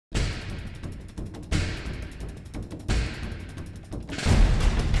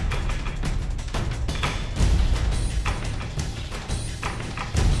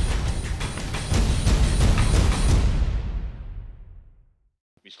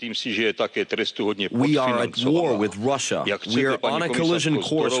We are at war with Russia. We are on a collision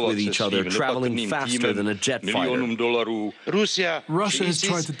course with each other, traveling faster than a jet fighter. Russia has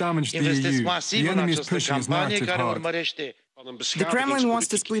tried to damage the EU. The enemy is pushing his narrative hard. The Kremlin wants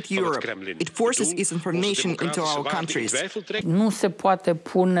to split Europe. It forces disinformation into our countries. Nu se poate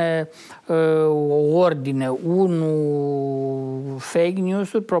pune o ordine. 1. Fake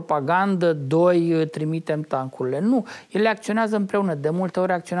news-uri, propagandă, 2. Trimitem tancurile. Nu. Ele acționează împreună. De multe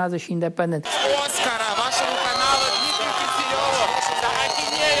ori acționează și independent.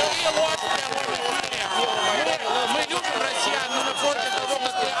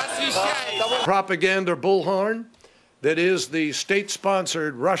 Propaganda bullhorn that is the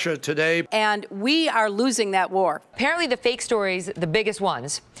state-sponsored Russia today. And we are losing that war. Apparently the fake stories, the biggest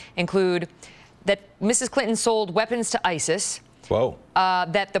ones, include that Mrs. Clinton sold weapons to ISIS. Whoa.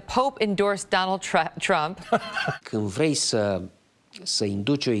 That the Pope endorsed Donald Trump. Când vrei să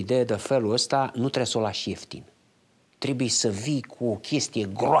induci o idee de felul ăsta, nu trebuie să o lași ieftin. Trebuie să vii cu o chestie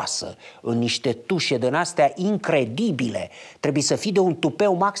groasă, în niște tușe din astea incredibile. Trebuie să fii de un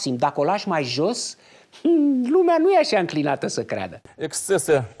tupeu maxim. Dacă o lași mai jos, lumea nu e așa înclinată să creadă.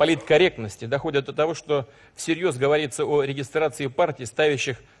 Эксцессы политкорректности доходят до того, что всерьез говорится о регистрации партий,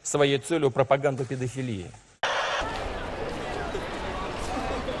 ставящих своей целью пропаганду педофилии.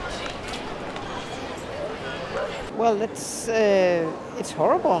 Well, it's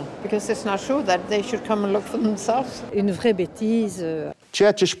horrible because it's not true that they should come and look for themselves. Une vraie bêtise.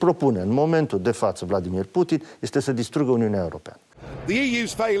 Ceea ce își propune în momentul de față Vladimir Putin este să distrugă Uniunea Europeană. The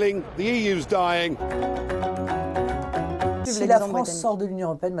EU's failing, the EU's dying. Si la France sort de l'Union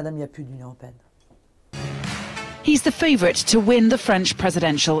européenne, madame, il n'y a plus d'Union européenne. He's the favourite to win the French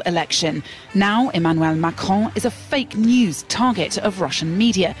presidential election. Now, Emmanuel Macron is a fake news target of Russian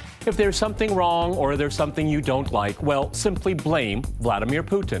media. If there's something wrong or there's something you don't like, well, simply blame Vladimir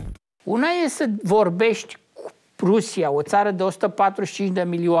Putin. Una e să vorbești cu Rusia, o țară de 145 de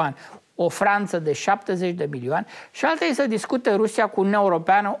milioane, o Franță de 70 de milioane, și alta e să discute Rusia cu Uniunea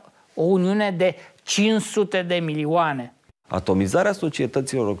Europeană, o Uniune de 500 de milioane. Atomizarea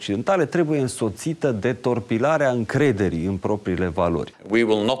societăților occidentale trebuie însoțită de torpilarea încrederii în propriile valori. We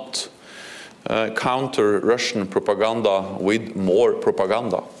will not counter Russian propaganda with more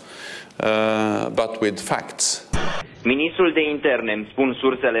propaganda, but with facts. Ministrul de Interne, îmi spun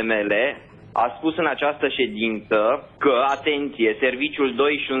sursele mele, a spus în această ședință că, atenție, serviciul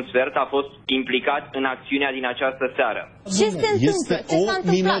 2 și un sfert a fost implicat în acțiunea din această seară. Ce se întâmplă? Este o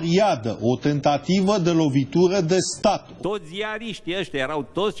mineriadă, o tentativă de lovitură de stat. Toți ziariștii ăștia erau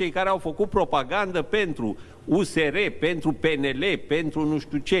toți cei care au făcut propagandă pentru USR, pentru PNL, pentru nu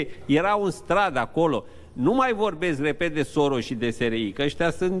știu ce. Erau în stradă acolo. Nu mai vorbesc, repet, de Soros și de SRI, că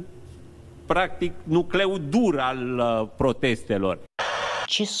ăștia sunt practic nucleul dur al protestelor.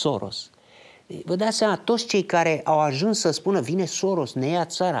 Ce Soros? Vă dați seama, toți cei care au ajuns să spună vine Soros, ne ia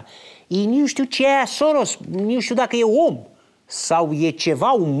țara, ei nu știu ce e aia Soros, nu știu dacă e om sau e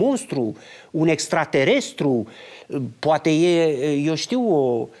ceva, un monstru, un extraterestru, poate e, eu știu,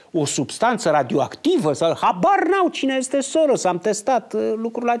 o substanță radioactivă, sau habar n-au cine este Soros, am testat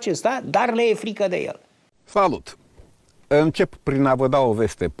lucrul acesta, dar le e frică de el. Salut! Încep prin a vă da o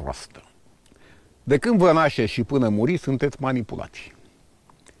veste proastă. De când vă nașeți și până muriți, sunteți manipulați.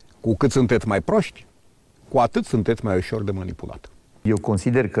 Cu cât sunteți mai proști, cu atât sunteți mai ușor de manipulat. Eu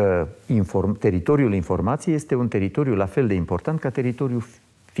consider că teritoriul informației este un teritoriu la fel de important ca teritoriul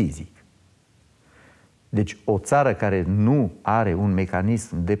fizic. Deci o țară care nu are un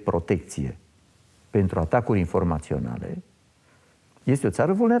mecanism de protecție pentru atacuri informaționale este o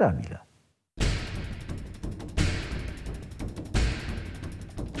țară vulnerabilă.